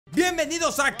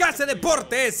Bienvenidos a Casa de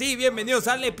Deportes y bienvenidos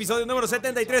al episodio número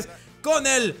 73 con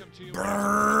el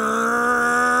Bradford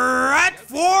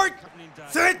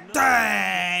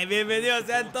City. Bienvenidos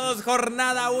sean todos,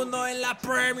 jornada 1 en la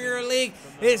Premier League.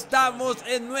 Estamos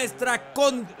en nuestra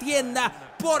contienda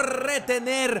por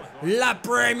retener la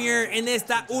Premier en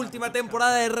esta última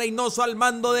temporada de Reynoso al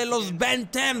mando de los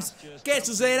Bantams. ¿Qué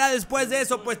sucederá después de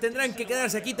eso? Pues tendrán que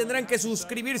quedarse aquí, tendrán que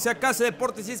suscribirse a Casa de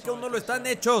Deportes si es que aún no lo están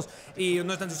hechos y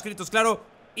no están suscritos, claro.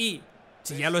 Y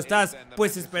si ya lo estás,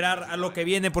 pues esperar a lo que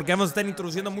viene, porque vamos a estar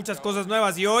introduciendo muchas cosas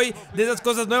nuevas. Y hoy, de esas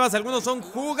cosas nuevas, algunos son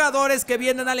jugadores que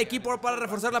vienen al equipo para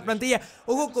reforzar la plantilla.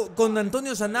 Ojo con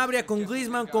Antonio Sanabria, con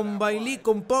Griezmann, con Bailey,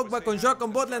 con Pogba, con Shaw,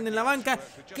 con Butland en la banca.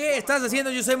 ¿Qué estás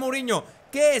haciendo, José Mourinho?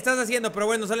 ¿Qué estás haciendo? Pero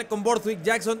bueno, sale con Borthwick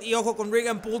Jackson y ojo con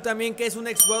Regan Poole también, que es un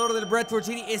exjugador del Bradford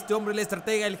City. Este hombre, el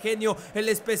estratega, el genio, el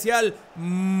especial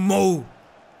Mo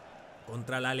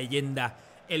contra la leyenda,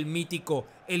 el mítico,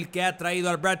 el que ha traído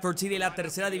al Bradford City la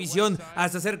tercera división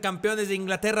hasta ser campeones de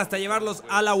Inglaterra, hasta llevarlos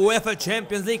a la UEFA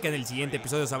Champions League. En el siguiente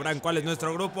episodio sabrán cuál es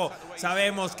nuestro grupo.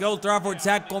 Sabemos que Old Trafford se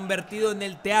ha convertido en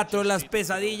el teatro de las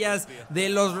pesadillas de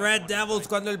los Red Devils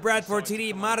cuando el Bradford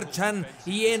City marchan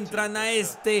y entran a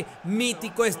este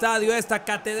mítico estadio, a esta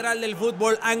catedral del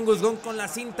fútbol. Angus Gunn con la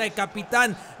cinta de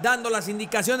capitán, dando las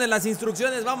indicaciones, las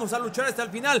instrucciones. Vamos a luchar hasta el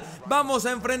final, vamos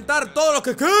a enfrentar todo lo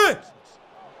que... ¿Qué?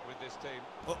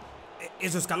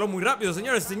 Eso escaló muy rápido,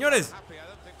 señores.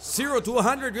 0 to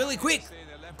 100 really quick,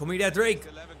 como diría Drake.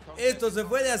 Esto se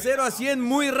fue de 0 a 100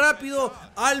 muy rápido.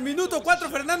 Al minuto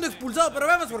 4 Fernando expulsado. Pero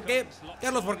veamos por qué.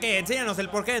 Carlos, ¿por qué? Enséñanos el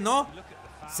por qué, ¿no?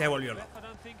 Se volvió loco.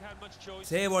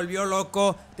 Se volvió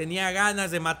loco, tenía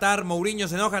ganas de matar. Mourinho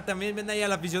se enoja también. Ven ahí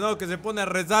al aficionado que se pone a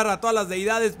rezar a todas las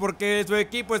deidades porque su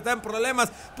equipo está en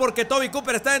problemas, porque Toby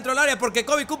Cooper está dentro del área, porque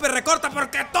Kobe Cooper recorta,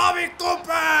 porque Toby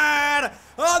Cooper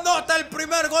anota el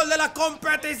primer gol de la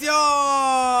competición.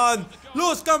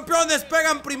 Los campeones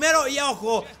pegan primero y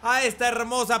ojo a esta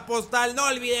hermosa postal. No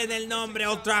olviden el nombre,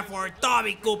 Old Trafford,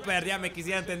 Toby Cooper. Ya me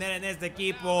quisieran tener en este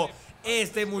equipo.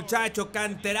 Este muchacho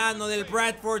canterano del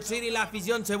Bradford City, la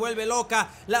afición se vuelve loca.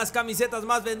 Las camisetas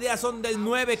más vendidas son del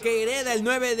 9 que hereda, el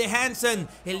 9 de Hansen.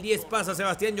 El 10 pasa a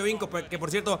Sebastián Jovinko, que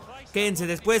por cierto, quédense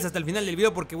después hasta el final del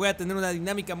video porque voy a tener una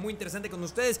dinámica muy interesante con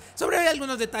ustedes sobre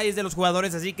algunos detalles de los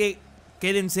jugadores, así que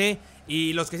quédense.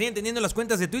 Y los que siguen teniendo las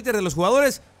cuentas de Twitter de los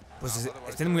jugadores, pues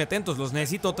estén muy atentos, los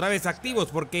necesito otra vez activos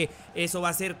porque eso va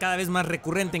a ser cada vez más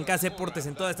recurrente en Casa Deportes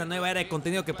en toda esta nueva era de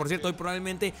contenido, que por cierto hoy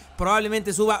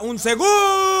probablemente suba un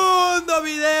segundo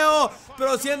video,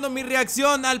 pero siendo mi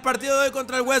reacción al partido de hoy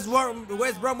contra el West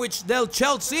Bromwich del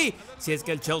Chelsea, si es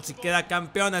que el Chelsea queda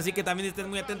campeón. Así que también estén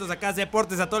muy atentos a Casa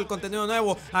Deportes, a todo el contenido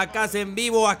nuevo. Acá se en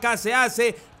vivo, acá se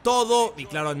hace todo, y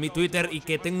claro en mi Twitter. Y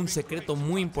que tengo un secreto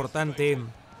muy importante,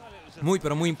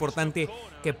 pero muy importante,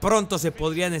 que pronto se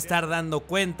podrían estar dando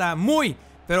cuenta.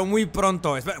 Pero muy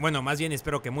pronto. Bueno, más bien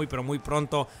espero que pero muy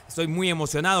pronto. Estoy muy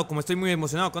emocionado, como estoy muy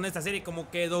emocionado con esta serie. Como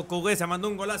que se mandó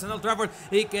un golazo en Old Trafford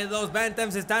y que los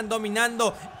Bantams están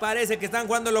dominando. Parece que están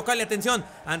jugando local. Y atención,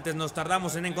 antes nos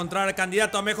tardamos en encontrar al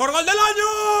candidato a mejor gol del año.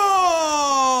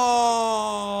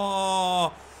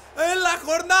 En la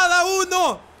jornada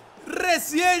 1,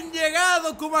 recién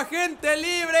llegado como agente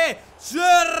libre,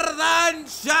 Xherdan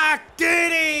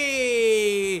Shaqiri.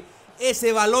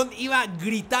 Ese balón iba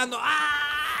gritando. ¡Ah!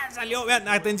 Salió. Vean,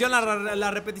 atención a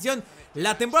la repetición.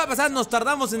 La temporada pasada nos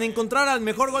tardamos en encontrar al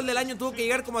mejor gol del año. Tuvo que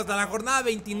llegar como hasta la jornada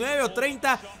 29 o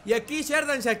 30. Y aquí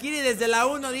Xherdan Shaqiri desde la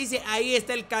 1 dice: ahí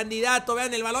está el candidato.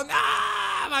 Vean el balón.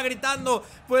 ¡Ah! Va gritando.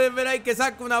 Pueden ver ahí que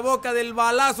saca una boca del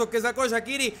balazo que sacó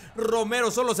Shaqiri.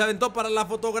 Romero solo se aventó para la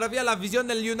fotografía. La afición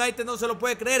del United no se lo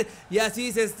puede creer. Y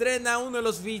así se estrena uno de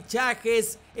los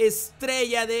fichajes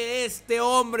estrella de este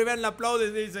hombre. Vean, le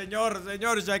aplauden. Sí,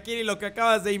 señor Shaqiri, lo que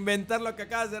acabas de inventar, lo que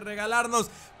acabas de regalarnos.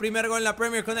 Primer gol en la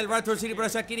Premier con el Bradford City para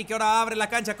Shaqiri, que ahora abre la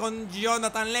cancha con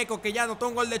Jonathan Leco, que ya anotó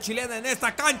un gol de chilena en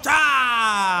esta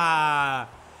cancha.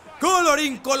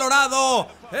 Colorín colorado,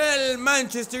 el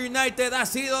Manchester United ha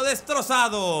sido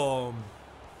destrozado.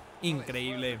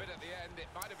 Increíble.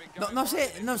 No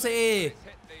sé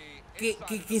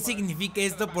qué significa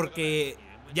esto, porque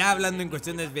ya hablando en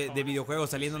cuestiones de videojuegos,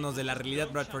 saliéndonos de la realidad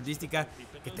bradfordística,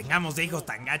 que tengamos de hijos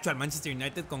tan gacho al Manchester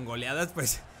United con goleadas,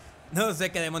 pues no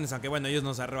sé qué demonios. Aunque bueno, ellos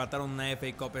nos arrebataron una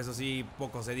FA Cup, eso sí,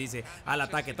 poco se dice. Al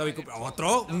ataque, Toby Cooper,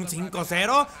 otro, un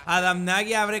 5-0. Adam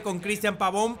Nagy abre con Christian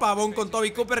Pavón con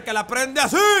Toby Cooper, que la prende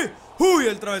así. Uy,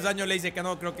 el travesaño le dice que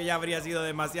no, creo que ya habría sido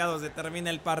demasiado. Se termina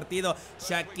el partido.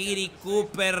 Shaqiri,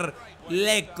 Cooper,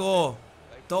 Leco,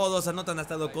 Todos anotan,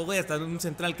 hasta Docogue, hasta un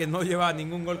central que no lleva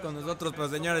ningún gol con nosotros. Pero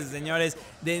señores y señores,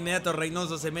 de inmediato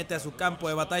Reynoso se mete a su campo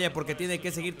de batalla porque tiene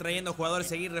que seguir trayendo jugadores,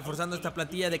 seguir reforzando esta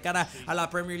plantilla de cara a la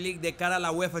Premier League, de cara a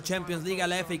la UEFA Champions League, a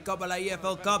la FA Cup, a la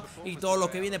EFL Cup y todo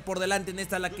lo que viene por delante en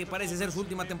esta, la que parece ser su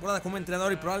última temporada como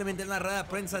entrenador, y probablemente en la rueda de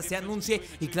prensa se anuncie,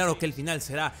 y claro que el final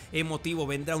será emotivo.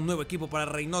 Vendrá un nuevo equipo para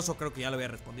Reynoso, creo que ya lo había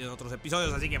respondido en otros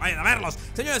episodios, así que vayan a verlos.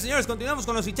 Señores y señores, continuamos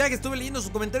con los fichajes. Estuve leyendo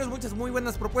sus comentarios, muchas muy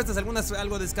buenas propuestas, algunas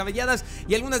algo descabelladas,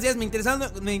 y algunas días me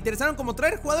interesaron como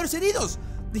traer jugadores cedidos.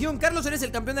 Dijeron: Carlos, eres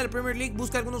el campeón de la Premier League,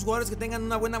 busca algunos jugadores que tengan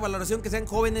una buena valoración, que sean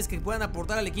jóvenes, que puedan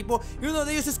aportar al equipo, y uno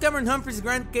de ellos es Cameron Humphreys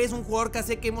Grant, que es un jugador que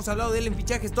sé que hemos hablado de él en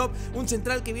fichajes top, un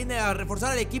central que viene a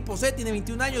reforzar al equipo C, tiene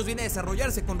 21 años, viene a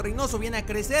desarrollarse con Reynoso, viene a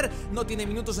crecer, no tiene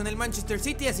minutos en el Manchester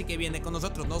City, así que viene con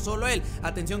nosotros. No solo él,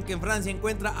 atención que en Francia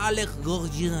encuentra a Alex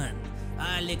Gorgian.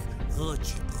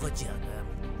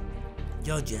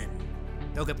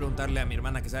 Tengo que preguntarle a mi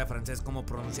hermana que sabe francés cómo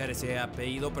pronunciar ese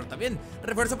apellido, pero también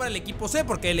refuerzo para el equipo C,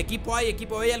 porque el equipo A y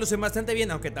equipo B ya lucen bastante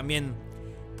bien, aunque también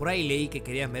por ahí leí que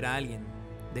querían ver a alguien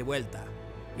de vuelta,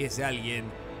 y ese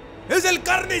alguien es el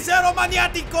carnicero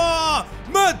maniático.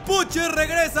 Matt Butcher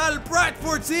regresa al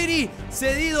Bradford City,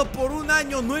 cedido por un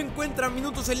año, no encuentra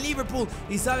minutos en Liverpool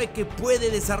y sabe que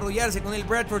puede desarrollarse con el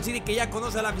Bradford City, que ya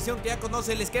conoce a la afición, que ya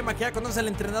conoce el esquema, que ya conoce al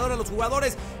entrenador, a los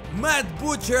jugadores. Matt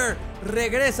Butcher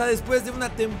regresa después de una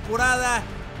temporada.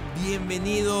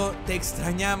 Bienvenido, te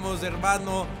extrañamos,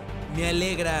 hermano. Me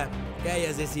alegra que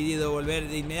hayas decidido volver.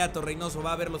 De inmediato Reynoso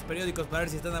va a ver los periódicos para ver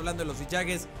si están hablando de los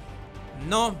fichajes.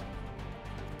 No.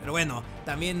 Pero bueno,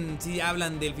 también sí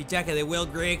hablan del fichaje de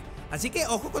Will Grigg. Así que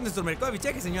ojo con nuestro mercado de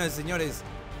fichajes, señores y señores.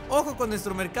 Ojo con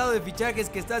nuestro mercado de fichajes,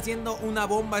 que está haciendo una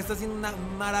bomba, está haciendo una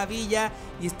maravilla.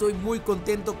 Y estoy muy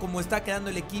contento como está quedando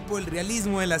el equipo, el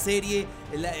realismo de la serie.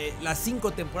 Las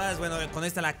 5 temporadas, bueno, con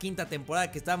esta la 5ª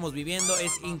temporada que estamos viviendo,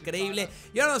 es increíble.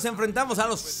 Y ahora nos enfrentamos a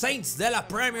los Saints de la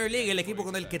Premier League, el equipo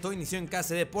con el que todo inició en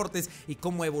KC Deportes. Y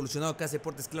cómo ha evolucionado KC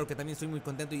Deportes, claro que también estoy muy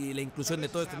contento. Y la inclusión de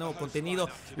todo este nuevo contenido,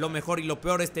 lo mejor y lo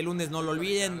peor este lunes, no lo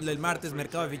olviden. El martes,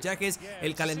 mercado de fichajes.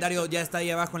 El calendario ya está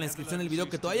ahí abajo en la descripción del video,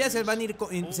 que todavía se van a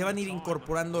ir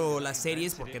incorporando las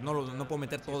series, porque no puedo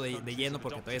meter todo de lleno,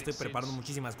 porque todavía estoy preparando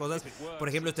muchísimas cosas. Por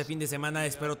ejemplo, este fin de semana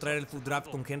espero traer el food draft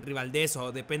con Henry Valdez,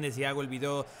 o depende si hago el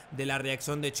video de la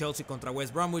reacción de Chelsea contra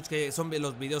West Bromwich, que son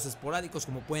los videos esporádicos.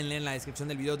 Como pueden leer en la descripción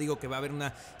del video, digo que va a haber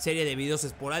una serie de videos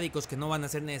esporádicos que no van a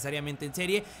ser necesariamente en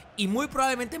serie, y muy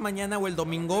probablemente mañana o el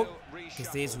domingo que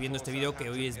esté subiendo este video, que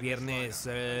hoy es viernes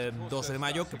 12 de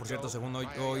mayo, que por cierto, según hoy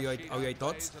hay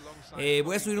tots,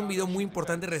 voy a subir un video muy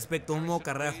importante respecto a un modo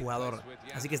carrera jugador.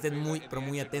 Así que estén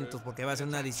muy atentos, porque va a ser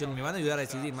una edición, me van a ayudar a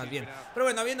decidir más bien. Pero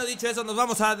bueno, habiendo dicho eso, nos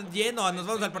vamos al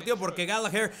partido, porque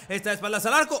Gallagher está de espaldas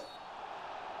al arco.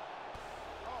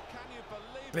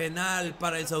 Penal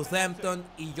para el Southampton,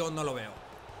 y yo no lo veo.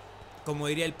 Como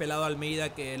diría el pelado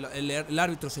Almeida, que el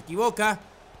árbitro se equivoca.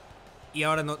 Y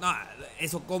ahora no,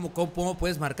 eso ¿cómo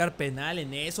puedes marcar penal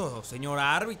en eso, señor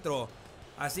árbitro?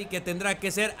 Así que tendrá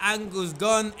que ser Angus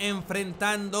Gunn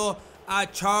enfrentando a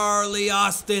Charlie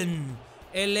Austin,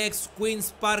 el ex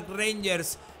Queens Park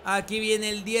Rangers. Aquí viene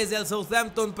el 10 del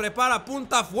Southampton, prepara,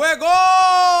 punta, fuego.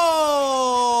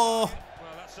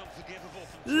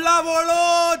 La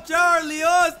voló Charlie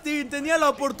Austin, tenía la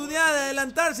oportunidad de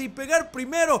adelantarse y pegar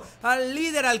primero al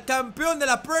líder, al campeón de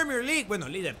la Premier League. Bueno,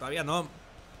 líder todavía no.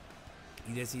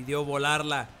 Y decidió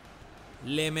volarla.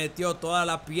 Le metió toda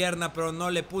la pierna, pero no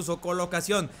le puso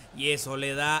colocación. Y eso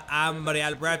le da hambre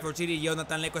al Bradford City.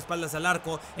 Jonathan Leco, espaldas al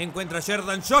arco. Encuentra a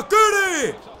Sheridan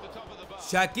Shaqiri.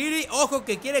 Shaqiri, ojo,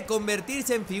 que quiere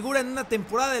convertirse en figura en una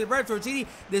temporada del Bradford City,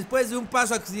 después de un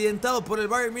paso accidentado por el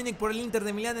Bayern Múnich, por el Inter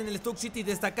de Milán en el Stoke City,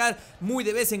 destacar muy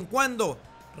de vez en cuando.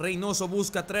 Reynoso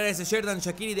busca traer a ese Sheridan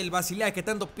Shaqiri del Basilea, que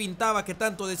tanto pintaba, que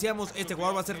tanto decíamos. Este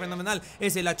jugador va a ser fenomenal.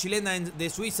 Es la chilena de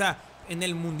Suiza en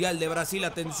el Mundial de Brasil.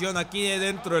 Atención aquí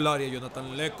dentro del área,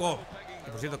 Jonathan Leco,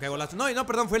 que por cierto que golazo. No,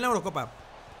 perdón, fue en la Eurocopa.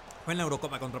 Fue en la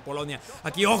Eurocopa contra Polonia.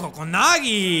 Aquí, ojo, con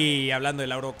Nagy. Hablando de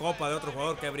la Eurocopa, de otro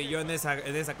jugador que brilló en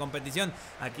esa competición.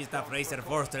 Aquí está Fraser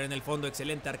Forster en el fondo.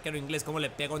 Excelente arquero inglés. Como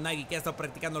le pegó Nagy, que ha estado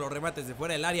practicando los remates de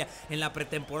fuera del área en la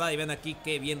pretemporada. Y ven aquí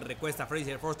qué bien recuesta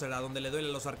Fraser Forster, a donde le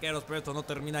duelen los arqueros. Pero esto no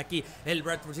termina aquí. El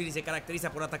Bradford City se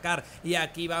caracteriza por atacar. Y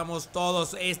aquí vamos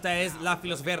todos. Esta es la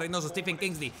filosofía de Reynoso. Stephen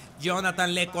Kingsley,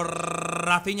 Jonathan Leco,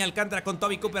 Rafinha Alcántara con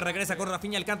Toby Cooper. Regresa con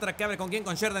Rafinha Alcántara, que abre con quién,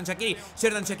 con Sheridan Shaqiri.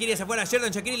 Sheridan Shaqiri hacia afuera.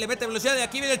 Sheridan Shaqiri le mete velocidad, de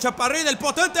aquí viene el chaparrín, el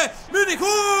potente mini gol.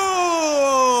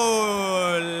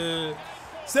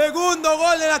 Segundo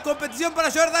gol de la competición para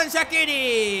Sheridan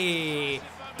Shaqiri.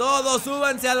 Todos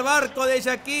súbanse al barco de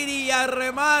Shaqiri y a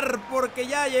remar porque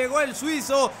ya llegó el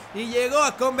suizo y llegó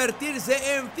a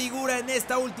convertirse en figura en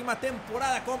esta última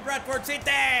temporada con Bradford City.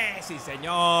 Sí,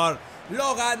 señor.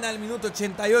 Lo gana al minuto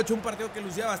 88, un partido que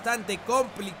lucía bastante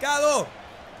complicado.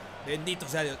 Bendito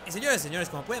sea Dios. Y señores,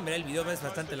 como pueden ver el video es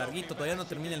bastante larguito, todavía no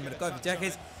termina el mercado de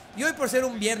fichajes. Y hoy por ser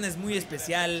un viernes muy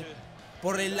especial,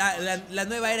 por la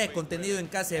nueva era de contenido en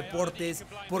Casa Deportes,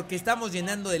 porque estamos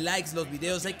llenando de likes los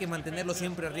videos, hay que mantenerlos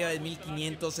siempre arriba de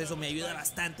 1500, eso me ayuda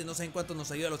bastante, no saben cuánto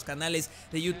nos ayuda a los canales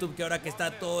de YouTube, que ahora que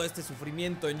está todo este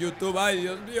sufrimiento en YouTube, ay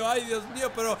Dios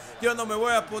mío, pero yo no me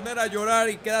voy a poner a llorar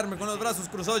y quedarme con los brazos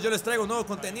cruzados, yo les traigo nuevo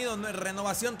contenido,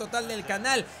 renovación total del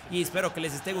canal y espero que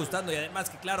les esté gustando y además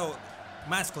que claro,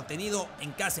 más contenido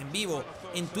en casa en vivo,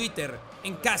 en Twitter,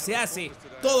 en casa hace.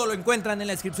 Todo lo encuentran en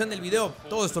la descripción del video.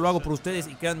 Todo esto lo hago por ustedes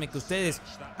y créanme que ustedes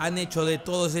han hecho de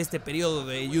todo este periodo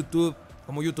de YouTube,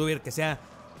 como youtuber que sea,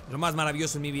 lo más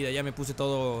maravilloso en mi vida. Ya me puse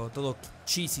todo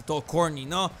cheesy, todo corny,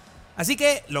 ¿no? Así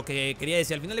que lo que quería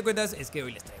decir al final de cuentas es que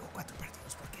hoy les traigo 4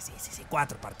 partidos. Porque sí,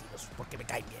 4 partidos. Porque me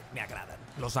caen bien, me agradan.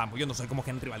 Los amo, yo no soy como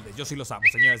Henry Valdez, yo sí los amo,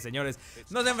 señores.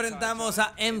 Nos enfrentamos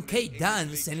a MK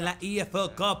Dons en la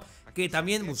EFL Cup, que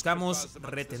también buscamos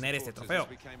retener este trofeo.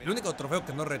 El único trofeo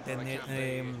que no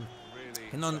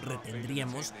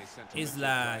retendríamos es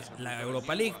la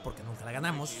Europa League, porque nunca la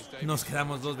ganamos. Nos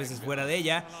quedamos 2 veces fuera de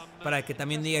ella, para que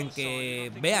también digan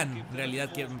que vean, en realidad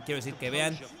quiero decir que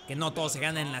vean que no todo se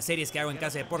gana en las series que hago en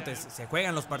Casa Deportes. Se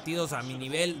juegan los partidos a mi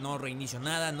nivel, no reinicio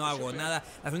nada, no hago nada.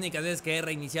 Las únicas veces que he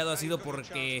reiniciado ha sido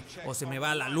porque o se me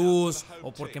va la luz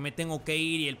o porque me tengo que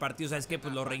ir y el partido, ¿sabes qué?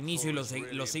 Pues lo reinicio y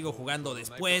lo sigo jugando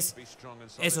después.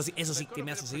 Eso sí que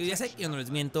me ha sucedido. Ya sé que yo no les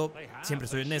miento, siempre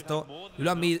soy honesto.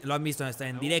 Lo han visto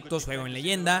en directos, juego en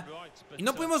leyenda. Y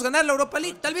no pudimos ganar la Europa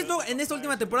League. Tal vez no en esta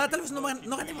última temporada, tal vez no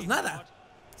ganemos nada.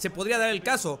 Se podría dar el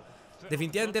caso.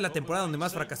 Definitivamente la temporada donde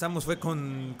más fracasamos fue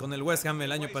con el West Ham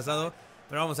el año pasado.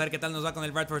 Pero vamos a ver qué tal nos va con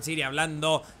el Bradford City.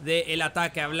 Hablando del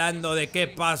ataque, hablando de qué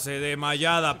pase de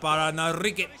Mayada para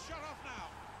Enrique.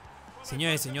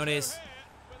 Señores,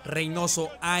 Reynoso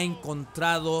ha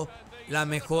encontrado la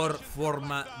mejor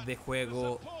forma de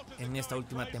juego en esta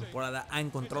última temporada. Ha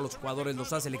encontrado los jugadores,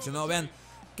 los ha seleccionado. Vean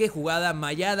qué jugada,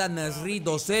 Mayada, Nasri,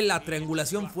 Dosel, la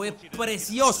triangulación fue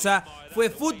preciosa, fue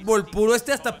fútbol puro.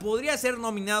 Este hasta podría ser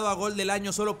nominado a gol del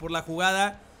año solo por la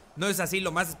jugada. No es así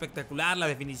lo más espectacular, la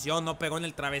definición, no pegó en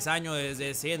el travesaño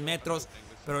desde 100 metros,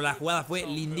 pero la jugada fue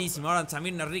lindísima. Ahora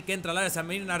Samir Nasri que entra al área,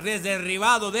 Samir Nasri es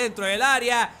derribado dentro del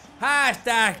área,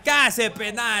 hasta casi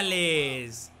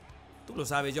penales. Tú lo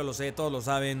sabes, yo lo sé, todos lo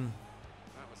saben.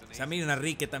 Samir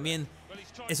Nasri, que también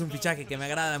es un fichaje que me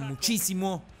agrada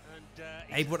muchísimo.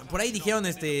 Por ahí dijeron,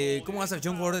 ¿cómo vas a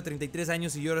fichar un jugador de 33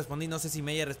 años? Y yo respondí, no sé si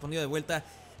me haya respondido de vuelta.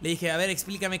 Le dije, a ver,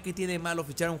 explícame qué tiene de malo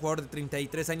fichar a un jugador de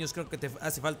 33 años. Creo que te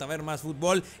hace falta ver más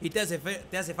fútbol y te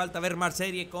hace falta ver más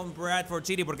serie con Bradford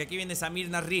City, porque aquí viene Samir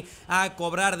Nasri a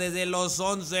cobrar desde los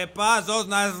 11 pasos.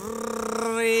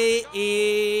 Nasri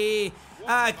y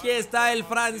aquí está el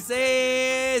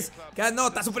francés que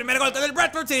anota su primer gol con el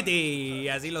Bradford City.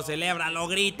 Así lo celebra, lo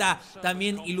grita.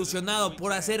 También ilusionado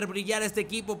por hacer brillar a este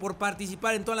equipo, por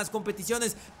participar en todas las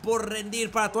competiciones, por rendir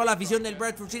para toda la afición del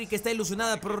Bradford City, que está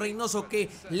ilusionada por Reynoso, que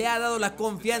le ha dado la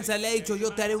confianza, le ha dicho,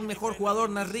 yo te haré un mejor jugador,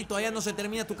 Nasrito, allá no se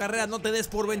termina tu carrera, no te des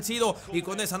por vencido, y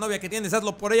con esa novia que tienes,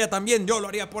 hazlo por ella también, yo lo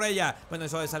haría por ella. Bueno,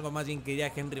 eso es algo más bien que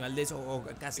diría Henry Valdez o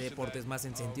Casa Deportes, más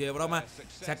en sentido de broma.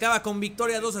 Se acaba con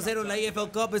victoria 2-0 en la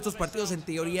EFL Cup. Estos partidos en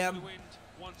teoría,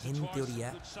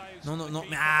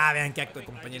 vean qué acto de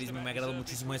compañerismo, me agradó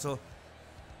muchísimo eso.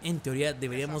 En teoría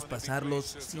deberíamos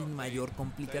pasarlos sin mayor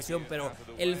complicación, pero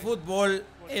el fútbol,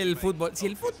 si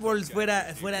el fútbol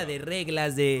fuera de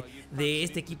reglas, de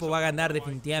este equipo va a ganar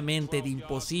definitivamente, de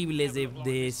imposibles,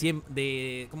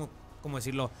 ¿cómo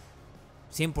decirlo?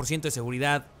 100% de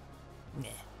seguridad.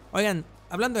 Oigan,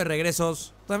 hablando de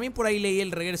regresos, también por ahí leí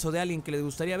el regreso de alguien que les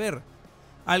gustaría ver.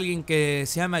 Alguien que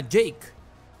se llama Jake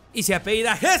y se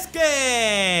apellida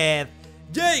Hesketh.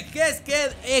 Jake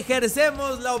Hesketh,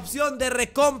 ejercemos la opción de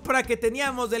recompra que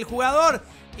teníamos del jugador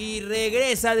y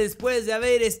regresa después de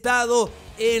haber estado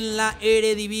en la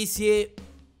Eredivisie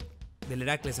del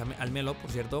Heracles Almelo,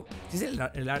 por cierto. ¿Sí es el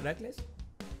Heracles?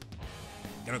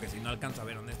 Creo que sí, no alcanzo a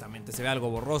ver honestamente, se ve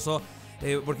algo borroso.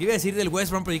 Porque iba a decir del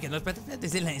West Brom, pero dije, no, espérate,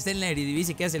 está en la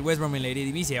Eredivisie. ¿Qué hace el West Brom en la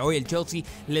Eredivisie? Hoy el Chelsea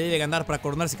le debe ganar para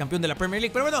coronarse campeón de la Premier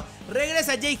League. Pero bueno,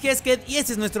 regresa Jake Hesketh y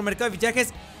este es nuestro mercado de fichajes.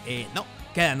 No,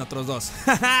 quedan otros 2.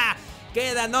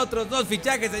 Quedan otros 2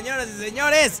 fichajes, señoras y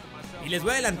señores. Y les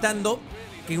voy adelantando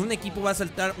que un equipo va a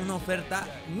saltar una oferta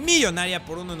millonaria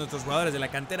por uno de nuestros jugadores de la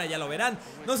cantera, ya lo verán.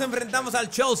 Nos enfrentamos al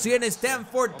Chelsea en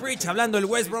Stamford Bridge, hablando del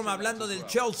West Brom, hablando del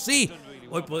Chelsea.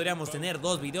 Hoy podríamos tener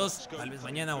 2 videos, tal vez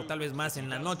mañana o tal vez más en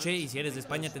la noche. Y si eres de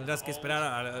España tendrás que esperar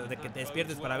a que te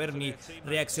despiertes para ver mi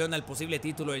reacción al posible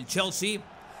título del Chelsea.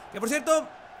 Que por cierto,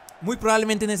 muy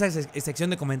probablemente en esa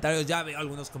sección de comentarios ya veo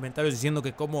algunos comentarios diciendo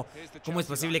que cómo es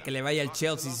posible que le vaya al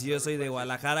Chelsea si yo soy de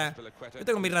Guadalajara. Yo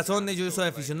tengo mis razones, yo soy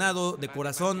aficionado de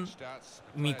corazón.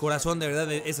 Mi corazón de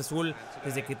verdad es azul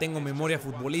desde que tengo memoria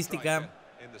futbolística.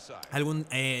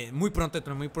 Muy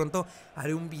pronto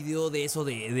haré un video de eso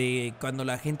de cuando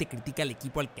la gente critica al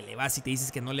equipo al que le vas y te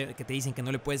dicen que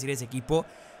no le puedes ir a ese equipo.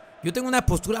 Yo tengo una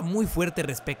postura muy fuerte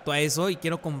respecto a eso y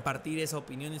quiero compartir esa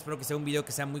opinión. Espero que sea un video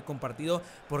que sea muy compartido,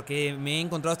 porque me he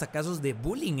encontrado hasta casos de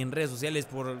bullying en redes sociales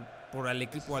por al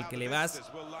equipo al que le vas,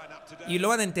 y lo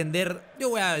van a entender. Yo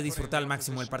voy a disfrutar al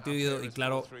máximo el partido y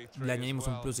claro, le añadimos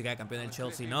un plus y queda campeón del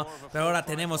Chelsea, ¿no? Pero ahora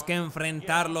tenemos que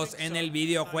enfrentarlos en el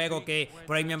videojuego, que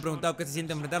por ahí me han preguntado qué se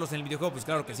siente enfrentarlos en el videojuego. Pues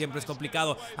claro que siempre es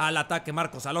complicado. Al ataque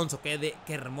Marcos Alonso, qué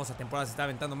hermosa temporada se está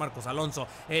aventando Marcos Alonso.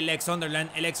 El ex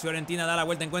Sunderland, el ex Fiorentina da la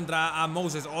vuelta, encuentra a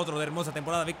Moses, otro de hermosa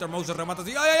temporada. Víctor Moses remata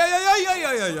así.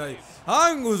 ¡Ay!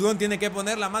 Angus Gunn tiene que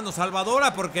poner la mano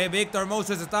salvadora porque Víctor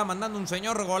Moses estaba mandando un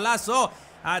señor golazo.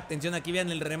 Atención, aquí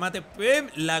vean el remate.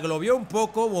 La globeó un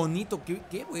poco, bonito.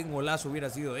 Qué buen golazo hubiera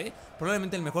sido,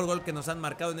 probablemente el mejor gol que nos han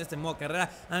marcado en este modo carrera.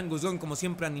 Angus Gunn, como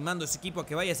siempre, animando a ese equipo a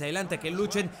que vaya hacia adelante, a que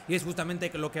luchen. Y es justamente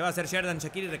lo que va a hacer Sheridan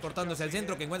Shaqiri, recortándose al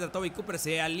centro, que encuentra a Toby Cooper.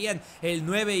 Se alían el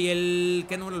 9 y el...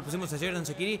 ¿Qué número le pusimos a Sheridan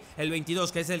Shaqiri? El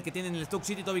 22, que es el que tiene en el Stoke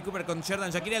City. Toby Cooper con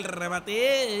Sheridan Shaqiri. El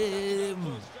remate...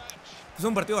 Es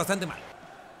un partido bastante malo.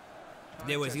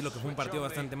 Debo decirlo que fue un partido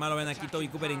bastante malo. Ven aquí, Toby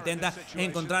Cooper intenta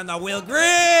encontrando a Will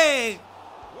Grigg.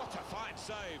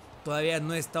 Todavía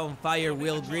no está on fire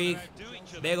Will Grigg.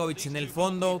 Begovic en el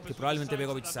fondo, que probablemente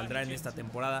Begovic saldrá en esta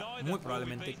temporada. Muy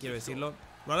probablemente, quiero decirlo.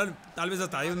 Tal vez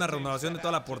hasta haya una renovación de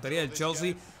toda la portería del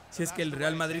Chelsea, si es que el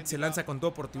Real Madrid se lanza con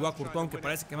todo por Thibaut Courtois, aunque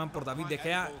parece que van por David De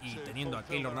Gea. Y teniendo a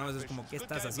Keylor Navas es como, ¿qué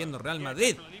estás haciendo, Real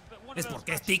Madrid? ¿Es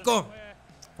porque es tico?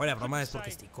 Fuera de broma, ¿es porque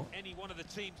es tico?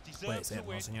 Puede ser,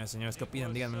 ¿no, señores? ¿Qué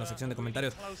opinan? Díganme en la sección de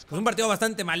comentarios. Pues un partido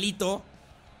bastante malito.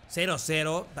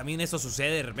 0-0. También eso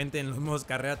sucede. De repente en los modos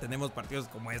carrera tenemos partidos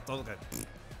como estos.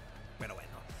 Pero bueno.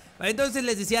 Entonces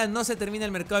les decía, no se termina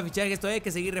el mercado de fichajes. Todavía hay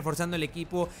que seguir reforzando el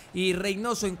equipo. Y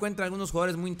Reynoso encuentra algunos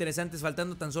jugadores muy interesantes,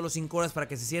 faltando tan solo 5 horas para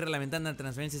que se cierre la ventana de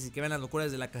transferencias y que vean las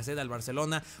locuras de la caseta al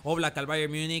Barcelona, Oblak al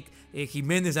Bayern Múnich,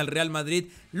 Jiménez al Real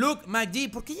Madrid, Luke McGee.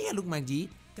 ¿Por qué llega Luke McGee?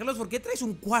 Carlos, ¿por qué traes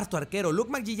un cuarto arquero? Luke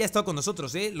McGee ya ha estado con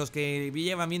nosotros, los que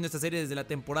llevan viendo esta serie desde la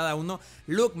temporada 1.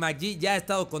 Luke McGee ya ha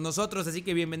estado con nosotros, así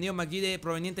que bienvenido McGee,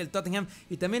 proveniente del Tottenham.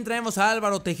 Y también traemos a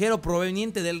Álvaro Tejero,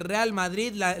 proveniente del Real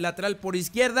Madrid, lateral por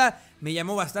izquierda. Me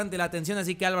llamó bastante la atención,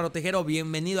 así que Álvaro Tejero,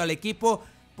 bienvenido al equipo.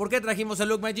 ¿Por qué trajimos a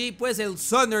Luke McGee? Pues el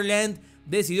Sunderland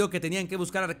decidió que tenían que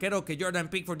buscar arquero, que Jordan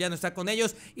Pickford ya no está con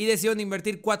ellos, y decidieron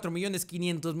invertir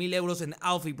 4.500.000 euros en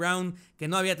Alfie Brown, que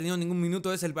no había tenido ningún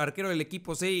minuto. Es el arquero del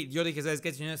equipo, sí. Yo dije, ¿sabes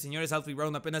qué, señores? Alfie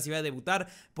Brown apenas iba a debutar.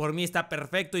 Por mí está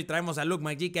perfecto. Y traemos a Luke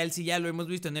McGee, que a él sí ya lo hemos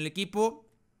visto en el equipo.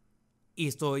 Y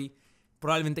estoy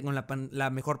probablemente con la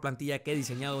mejor plantilla que he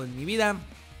diseñado en mi vida.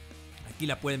 Aquí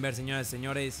la pueden ver, señoras y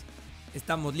señores.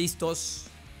 Estamos listos.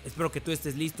 Espero que tú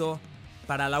estés listo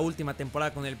para la última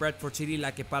temporada con el Bradford City,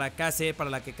 la que para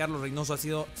la que Carlos Reynoso ha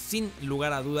sido sin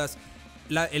lugar a dudas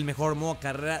el mejor modo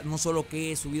carrera, no solo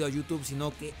que he subido a YouTube,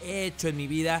 sino que he hecho en mi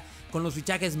vida, con los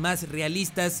fichajes más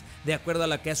realistas, de acuerdo a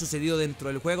lo que ha sucedido dentro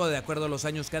del juego, de acuerdo a los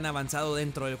años que han avanzado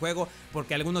dentro del juego,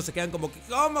 porque algunos se quedan como que,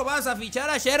 ¿cómo vas a fichar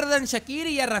a Sheridan Shaqiri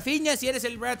y a Rafinha si eres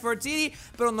el Bradford City?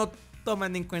 Pero no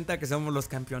toman en cuenta que somos los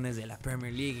campeones de la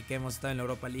Premier League y que hemos estado en la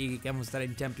Europa League y que vamos a estar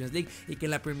en Champions League y que en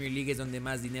la Premier League es donde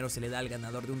más dinero se le da al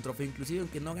ganador de un trofeo, inclusive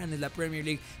aunque no ganes la Premier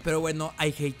League. Pero bueno,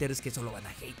 hay haters que solo van a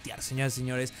hatear, señoras y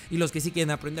señores, y los que sí quieren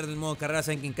aprender del modo carrera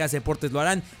saben que en Casa Deportes lo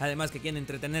harán. Además, que quieren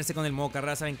entretenerse con el modo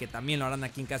carrera saben que también lo harán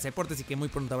aquí en Casa Deportes, y que muy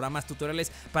pronto habrá más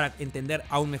tutoriales para entender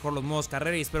aún mejor los modos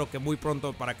carrera, y espero que muy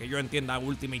pronto para que yo entienda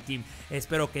Ultimate Team.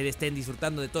 Espero que estén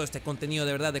disfrutando de todo este contenido,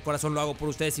 de verdad, de corazón lo hago por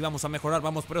ustedes, y vamos a mejorar,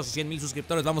 vamos por esos 100,000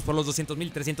 suscriptores, vamos por los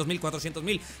 200,000, 300,000,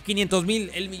 400,000,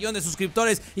 500,000, el millón de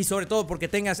suscriptores, y sobre todo porque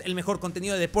tengas el mejor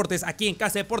contenido de deportes aquí en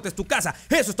Casa Deportes, tu casa.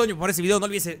 Eso es todo por ese video. No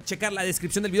olvides checar la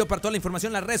descripción del video para toda la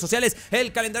información, las redes sociales,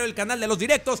 el calendario, el canal de los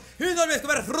directos, y no olvides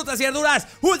comer frutas y verduras.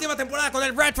 Última temporada con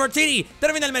el Bradford City.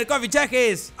 Termina el mercado de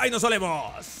fichajes. Ahí nos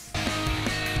solemos.